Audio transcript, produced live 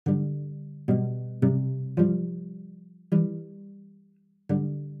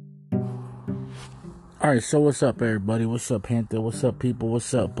Alright, so what's up, everybody? What's up, Panther? What's up, people?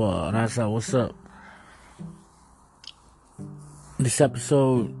 What's up, Rasa? What's up? This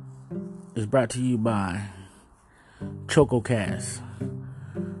episode is brought to you by ChocoCast.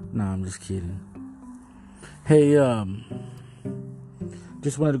 Nah, I'm just kidding. Hey,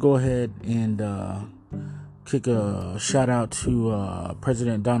 just wanted to go ahead and kick a shout out to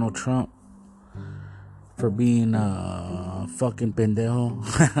President Donald Trump for being fucking pendejo.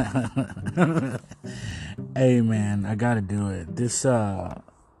 Hey, man, I gotta do it. This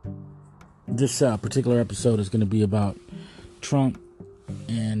particular episode is gonna be about Trump,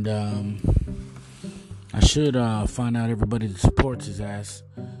 and I should find out everybody that supports his ass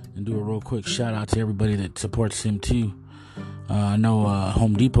and do a real quick shout out to everybody that supports him too. I know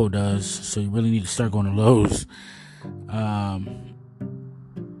Home Depot does, so you really need to start going to Lowe's.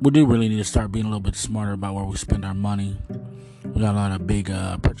 We do really need to start being a little bit smarter about where we spend our money. We got a lot of big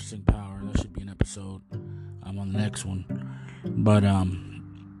purchasing power. That should be an episode. I'm on the next one. But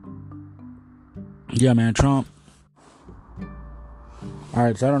yeah, man, Trump.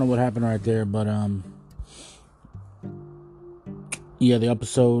 Alright, so I don't know what happened right there, but yeah, the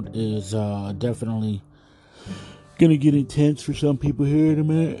episode is definitely gonna get intense for some people here in a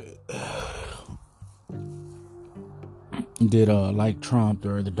minute. That like Trump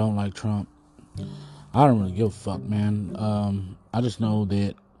or that don't like Trump. I don't really give a fuck, man. I just know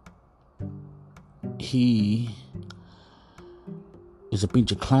that he is a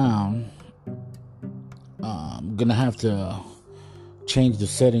pinche clown. I'm gonna have to change the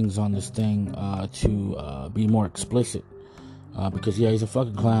settings on this thing to be more explicit. Because yeah, he's a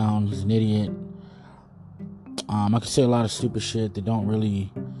fucking clown. He's an idiot. I could say a lot of stupid shit that don't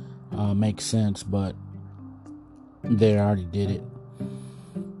really make sense, but they already did it.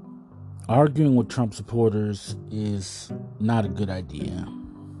 Arguing with Trump supporters is not a good idea.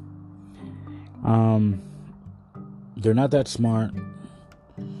 They're not that smart.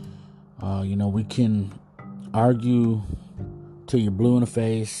 We can argue till you're blue in the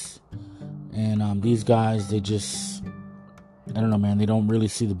face, and these guys, they just, I don't know, man, they don't really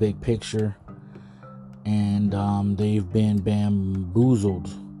see the big picture, and they've been bamboozled.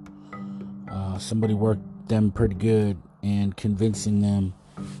 Somebody worked them pretty good in convincing them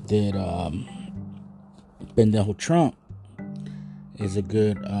that Pendejo Trump is a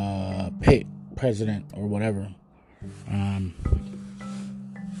good president or whatever.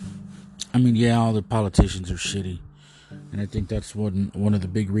 Yeah, all the politicians are shitty, and I think that's one of the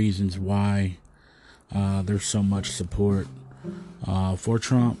big reasons why there's so much support for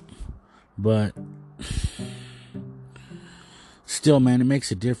Trump. But still, man, it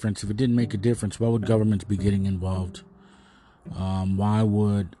makes a difference. If it didn't make a difference, why would governments be getting involved? Why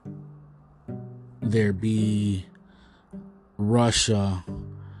would there be Russia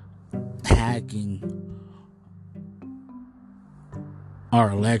hacking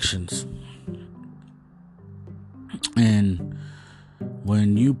our elections? And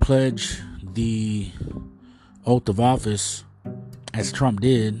when you pledge the oath of office, as Trump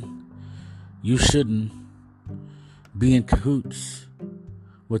did, you shouldn't be in cahoots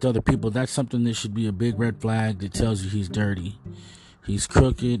with other people. That's something that should be a big red flag that tells you he's dirty. He's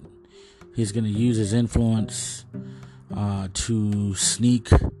crooked. He's going to use his influence to sneak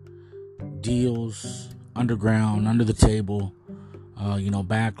deals underground, under the table.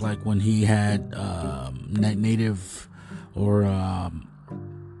 Back like when he had native or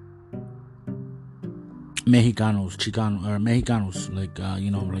Mexicanos,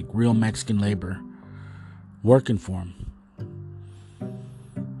 like real Mexican labor working for him.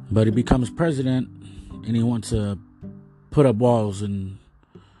 But he becomes president and he wants to put up walls, and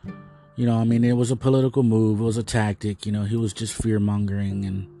it was a political move, it was a tactic. He was just fear mongering,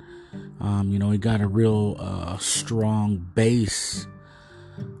 and he got a real strong base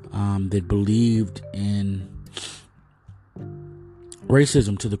that believed in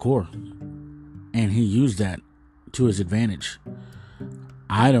racism to the core, and he used that to his advantage.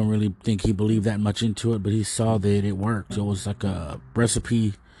 I don't really think he believed that much into it, but he saw that it worked. It was like a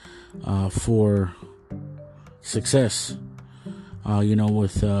recipe for success,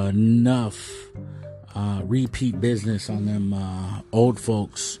 with enough repeat business on them old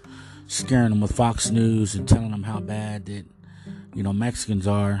folks, scaring them with Fox News and telling them how bad that Mexicans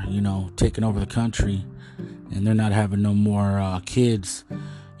are, taking over the country, and they're not having no more kids.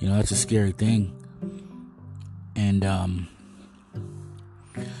 That's a scary thing. And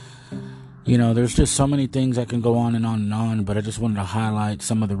there's just so many things I can go on and on and on, but I just wanted to highlight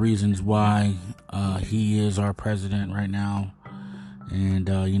some of the reasons why he is our president right now, and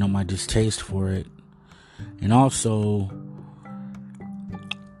my distaste for it. And also,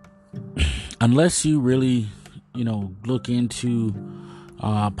 unless you really, look into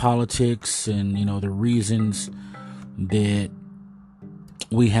politics and, the reasons that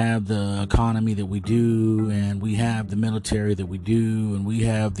we have the economy that we do, and we have the military that we do, and we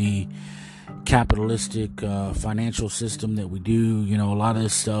have the capitalistic financial system that we do, a lot of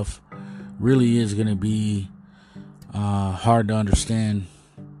this stuff really is going to be hard to understand,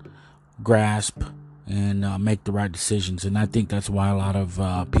 grasp, and make the right decisions. And I think that's why a lot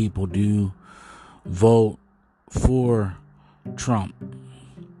of people do vote for Trump,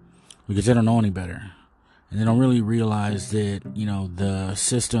 because they don't know any better. And they don't really realize that, the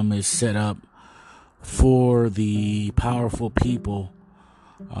system is set up for the powerful people,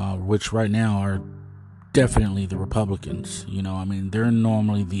 which right now are definitely the Republicans. They're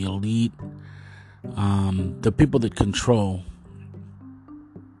normally the elite, the people that control.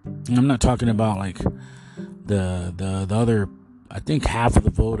 And I'm not talking about like the other, I think half of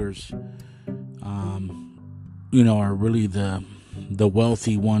the voters, are really the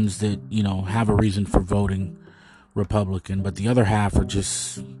wealthy ones that, have a reason for voting Republican, but the other half are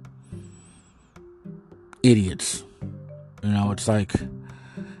just idiots. It's like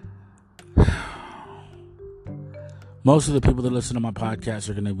most of the people that listen to my podcast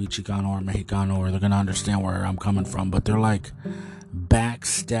are going to be Chicano or Mexicano, or they're going to understand where I'm coming from, but they're like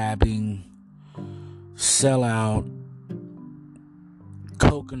backstabbing, sellout,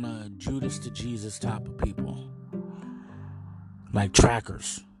 coconut, Judas to Jesus type of people. Like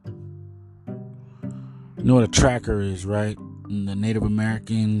trackers. You know what a tracker is, right? And the Native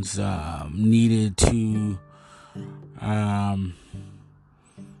Americans needed to,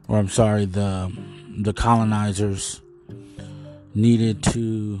 the colonizers needed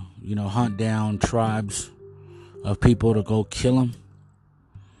to, hunt down tribes of people to go kill them.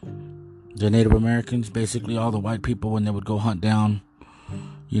 The Native Americans, basically all the white people, when they would go hunt down,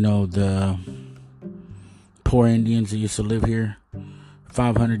 the poor Indians that used to live here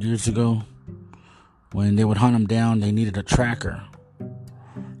 500 years ago, when they would hunt them down, they needed a tracker.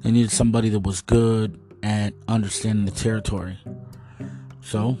 They needed somebody that was good at understanding the territory.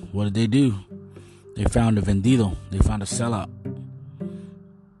 So, what did they do? They found a vendido. They found a sellout.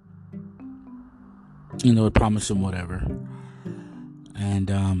 They would promise him whatever. And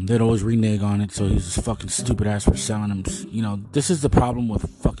they'd always renege on it, so he's just fucking stupid ass for selling them. This is the problem with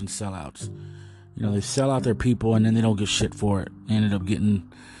fucking sellouts. They sell out their people and then they don't get shit for it. They ended up getting,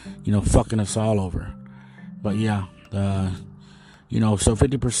 fucking us all over. But yeah, so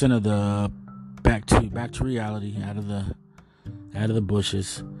 50% of the back to reality, out of the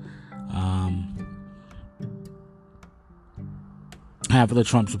bushes. Half of the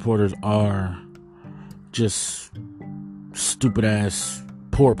Trump supporters are just stupid ass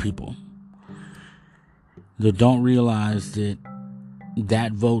poor people that don't realize that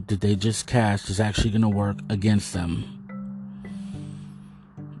vote that they just cast is actually going to work against them.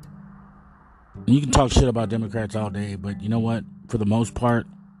 And you can talk shit about Democrats all day, but you know what? For the most part,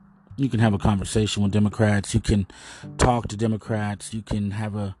 you can have a conversation with Democrats. You can talk to Democrats. You can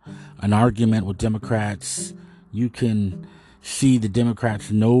have an argument with Democrats. You can see the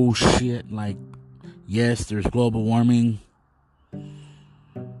Democrats know shit like, yes, there's global warming.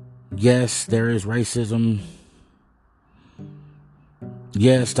 Yes, there is racism.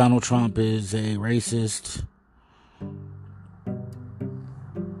 Yes, Donald Trump is a racist.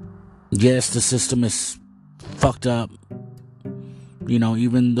 Yes, the system is fucked up.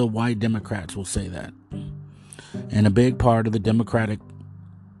 Even the white Democrats will say that. And a big part of the Democratic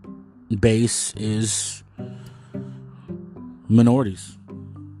base is minorities.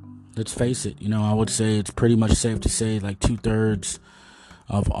 Let's face it. I would say it's pretty much safe to say like 2/3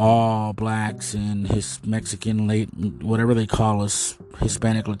 of all blacks and his Mexican, whatever they call us,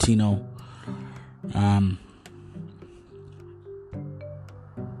 Hispanic, Latino,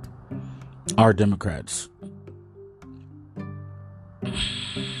 are Democrats.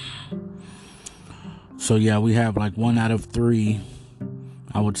 So yeah, we have like 1 out of 3,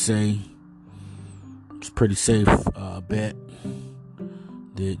 I would say. It's a pretty safe bet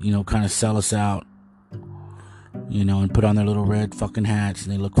that, kind of sell us out, and put on their little red fucking hats,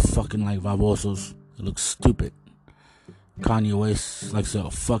 and they look fucking like babosos. They look stupid. Kanye West looks like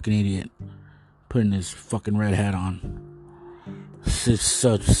a fucking idiot putting his fucking red hat on. It's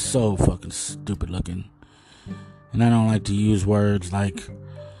just so fucking stupid looking. And I don't like to use words like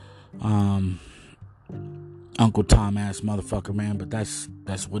Uncle Tom ass motherfucker, man, but that's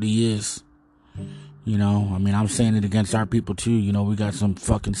what he is. I'm saying it against our people too. We got some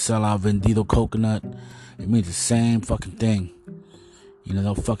fucking sellout vendido coconut. It means the same fucking thing.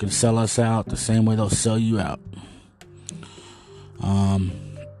 They'll fucking sell us out the same way they'll sell you out.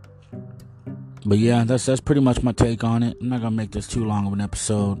 But yeah, that's pretty much my take on it. I'm not gonna make this too long of an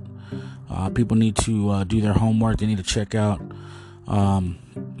episode. People need to do their homework. They need to check out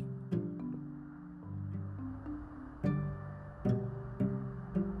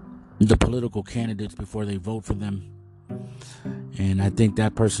the political candidates before they vote for them. And I think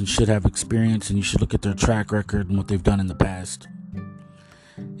that person should have experience, and you should look at their track record and what they've done in the past.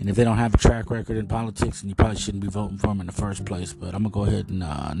 And if they don't have a track record in politics, then you probably shouldn't be voting for them in the first place. But I'm going to go ahead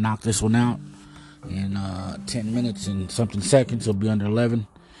and knock this one out in 10 minutes and something seconds. It'll be under 11.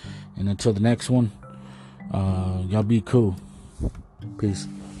 And until the next one, y'all be cool. Peace.